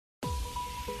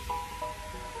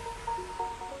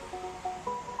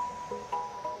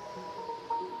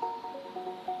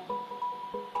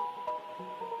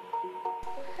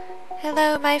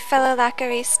Hello my fellow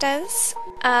laqueristas.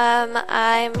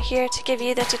 I'm here to give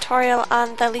you the tutorial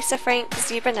on the Lisa Frank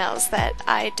zebra nails that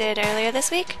I did earlier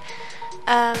this week.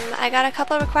 I got a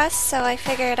couple requests, so I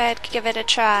figured I'd give it a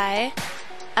try.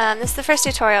 This is the first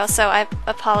tutorial, so I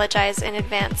apologize in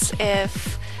advance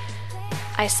if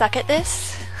I suck at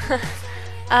this.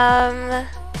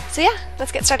 So yeah,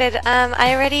 let's get started.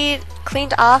 I already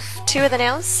cleaned off 2 of the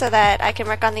nails so that I can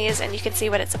work on these and you can see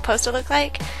what it's supposed to look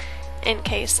like in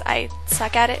case I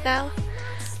suck at it now.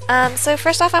 So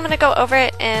first off, I'm going to go over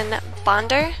it in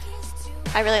Bonder.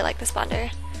 I really like this Bonder.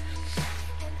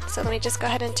 So let me just go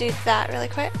ahead and do that really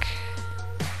quick.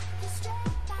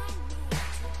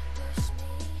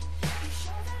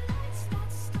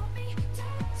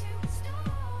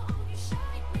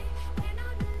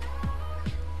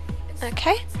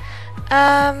 Okay.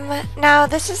 Now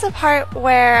this is the part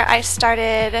where I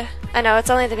started, I know it's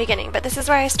only the beginning, but this is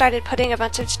where I started putting a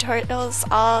bunch of tutorials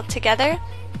all together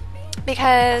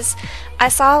because I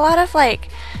saw a lot of like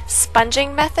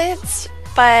sponging methods,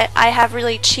 but I have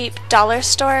really cheap dollar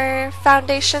store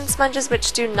foundation sponges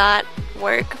which do not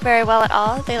work very well at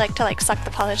all. They like to like suck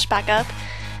the polish back up.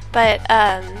 But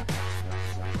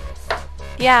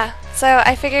yeah, so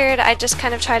I figured I'd just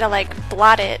kind of try to like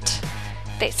blot it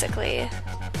basically.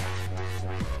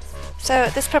 So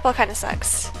this purple kind of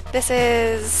sucks. This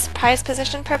is Prize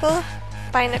Position Purple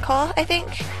by Nicole, I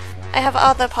think. I have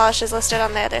all the polishes listed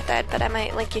on the other thread, but I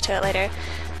might link you to it later.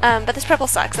 But this purple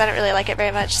sucks. I don't really like it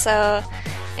very much, so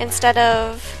instead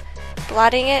of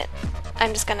blotting it,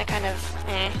 I'm just gonna kind of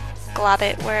glob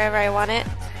it wherever I want it.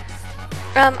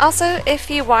 Also,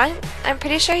 if you want, I'm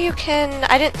pretty sure you can,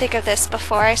 I didn't think of this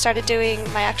before I started doing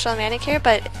my actual manicure,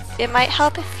 but it might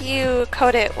help if you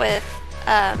coat it with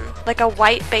like a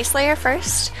white base layer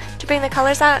first to bring the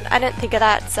colors out. I didn't think of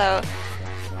that, so,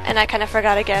 and I kind of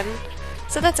forgot again.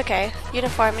 So that's okay.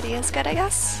 Uniformity is good, I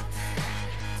guess.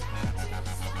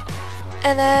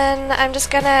 And then I'm just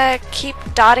gonna keep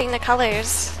dotting the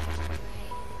colors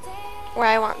where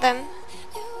I want them.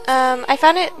 I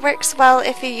found it works well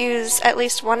if you use at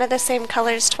least one of the same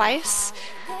colors twice.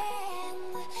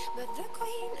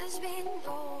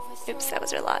 Oops, that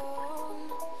was a lot.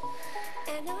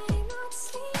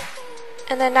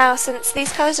 And then now, since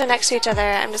these colors are next to each other,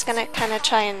 I'm just gonna kind of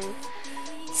try and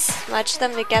smudge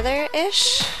them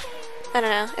together-ish. I don't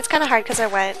know. It's kind of hard because they're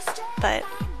wet, but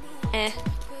eh.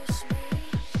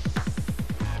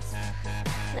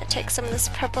 I'm gonna take some of this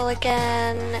purple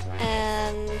again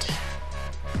and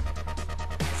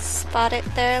spot it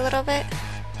there a little bit.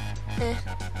 Eh.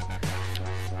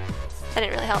 That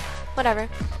didn't really help. Whatever.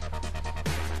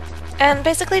 And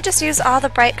basically just use all the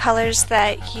bright colors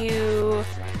that you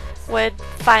would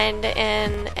find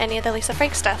in any of the Lisa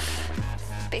Frank stuff,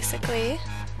 basically.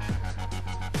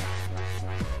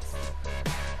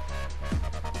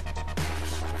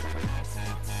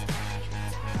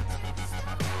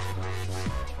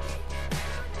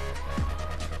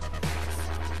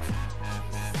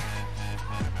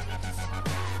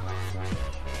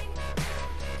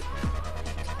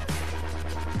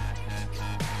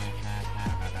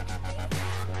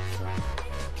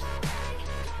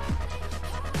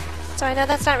 So I know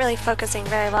that's not really focusing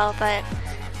very well, but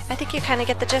I think you kind of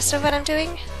get the gist of what I'm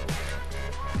doing.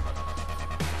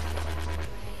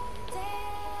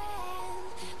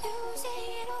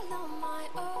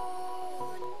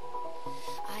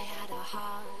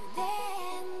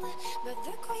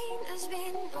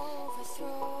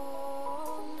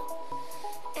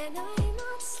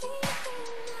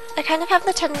 I kind of have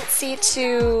the tendency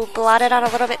to blot it out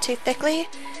a little bit too thickly,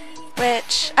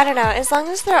 which, I don't know, as long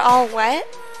as they're all wet,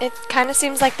 it kind of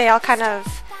seems like they all kind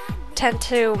of tend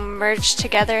to merge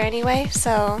together anyway,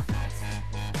 so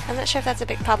I'm not sure if that's a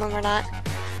big problem or not.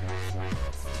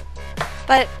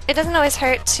 But it doesn't always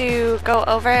hurt to go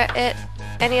over it,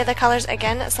 any of the colors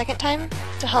again a second time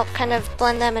to help kind of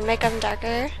blend them and make them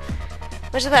darker,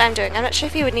 which is what I'm doing. I'm not sure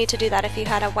if you would need to do that if you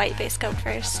had a white base coat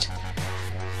first.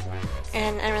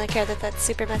 And I don't really care that that's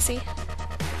super messy.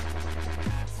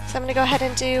 So I'm going to go ahead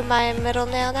and do my middle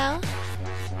nail now.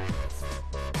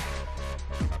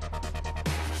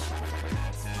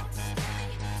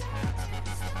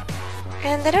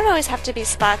 And they don't always have to be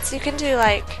spots. You can do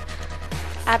like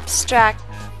abstract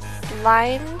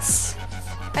lines,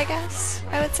 I guess,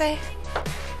 I would say.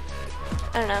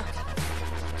 I don't know.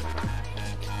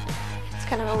 It's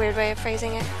kind of a weird way of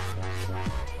phrasing it.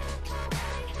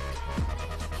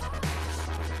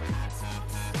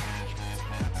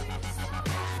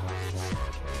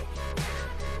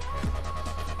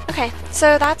 Okay,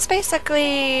 so that's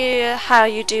basically how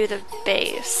you do the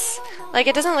base. Like,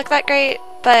 it doesn't look that great,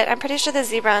 but I'm pretty sure the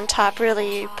zebra on top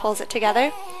really pulls it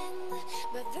together.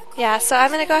 yeah, so I'm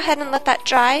going to go ahead and let that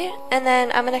dry, and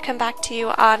then I'm going to come back to you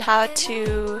on how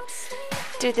to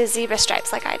do the zebra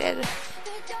stripes like I did.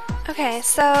 Okay,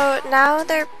 so now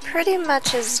they're pretty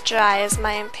much as dry as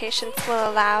my impatience will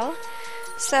allow.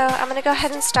 So I'm going to go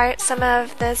ahead and start some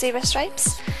of the zebra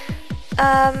stripes.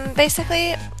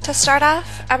 Basically, to start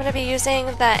off, I'm going to be using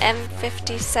the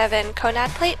M57 Conad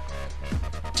plate,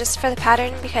 just for the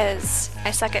pattern because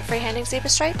I suck at freehanding zebra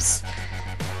stripes.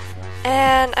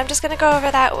 And I'm just going to go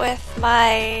over that with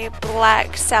my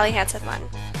black Sally Hansen one.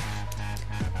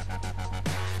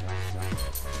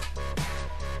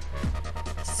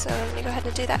 So let me go ahead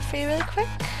and do that for you really quick.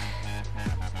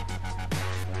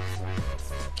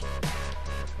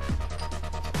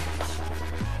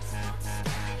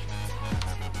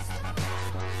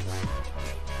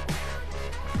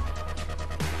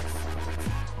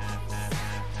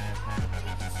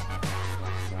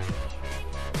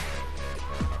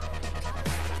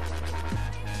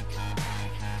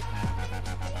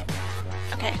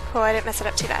 Okay, cool, I didn't mess it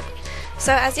up too bad.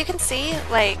 So as you can see,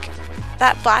 like,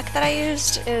 that black that I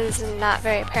used is not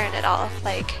very apparent at all.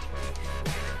 Like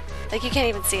you can't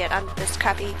even see it on this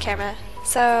crappy camera.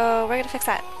 So we're gonna fix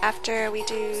that after we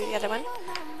do the other one.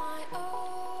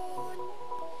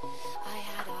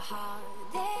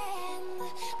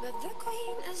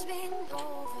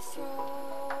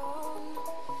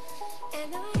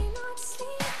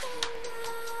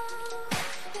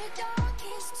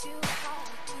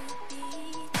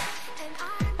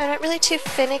 I'm not really too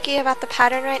finicky about the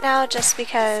pattern right now just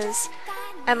because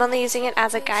I'm only using it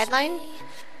as a guideline.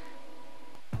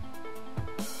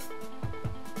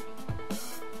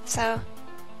 So,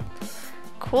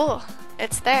 cool.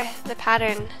 It's there, the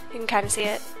pattern. You can kind of see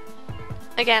it.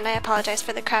 Again, I apologize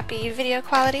for the crappy video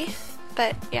quality,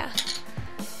 but yeah.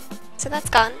 So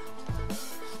that's gone.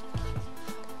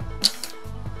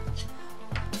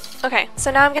 Okay, so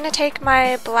now I'm going to take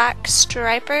my black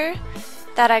striper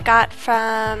that I got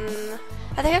from,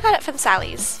 I think I got it from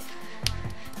Sally's.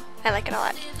 I like it a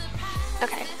lot.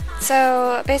 Okay,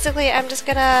 so basically I'm just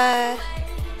gonna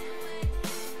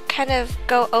kind of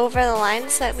go over the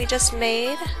lines that we just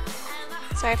made.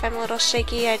 Sorry if I'm a little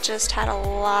shaky, I just had a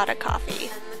lot of coffee.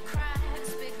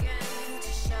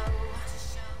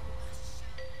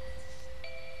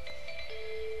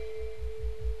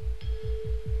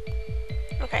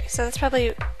 Okay, so that's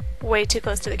probably way too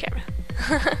close to the camera.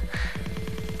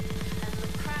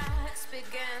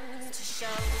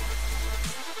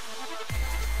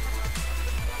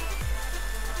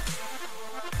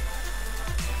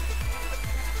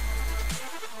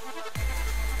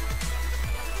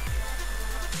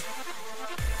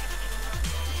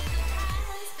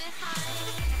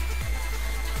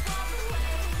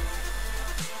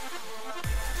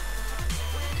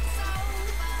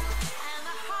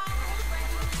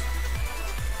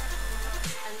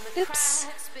 Oops,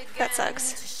 that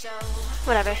sucks.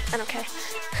 Whatever, I don't care.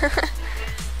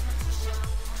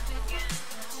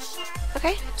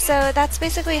 Okay, so that's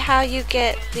basically how you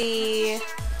get the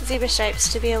zebra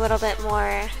stripes to be a little bit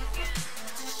more,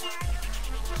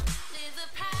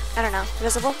 I don't know,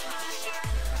 visible.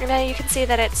 And now you can see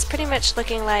that it's pretty much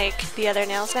looking like the other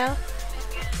nails now.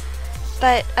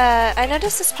 But I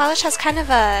noticed this polish has kind of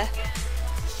a,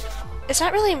 it's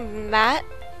not really matte,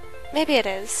 maybe it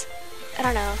is. I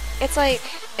don't know. It's like,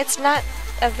 it's not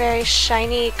a very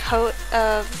shiny coat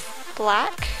of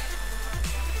black.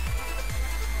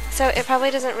 So it probably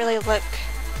doesn't really look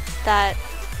that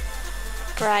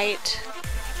bright.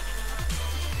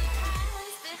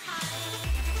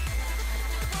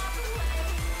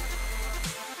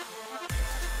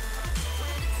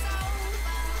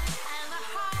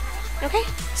 Okay,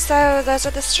 so those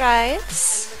are the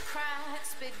strides.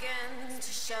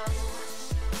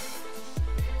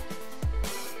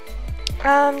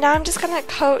 Now I'm just gonna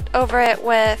coat over it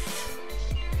with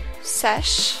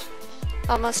Sesh,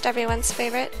 almost everyone's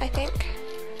favorite, I think.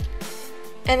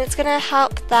 And it's gonna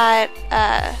help that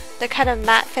the kind of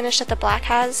matte finish that the black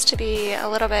has to be a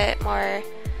little bit more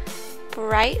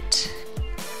bright.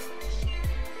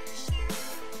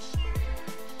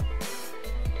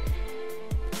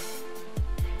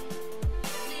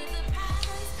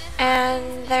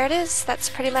 And there it is, that's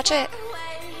pretty much it.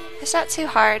 It's not too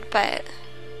hard, but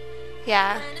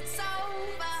yeah.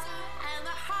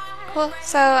 Cool,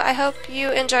 so I hope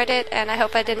you enjoyed it, and I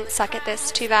hope I didn't suck at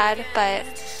this too bad, but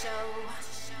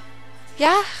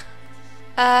yeah.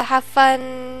 Have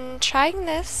fun trying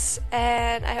this,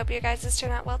 and I hope you guys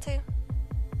turn out well too.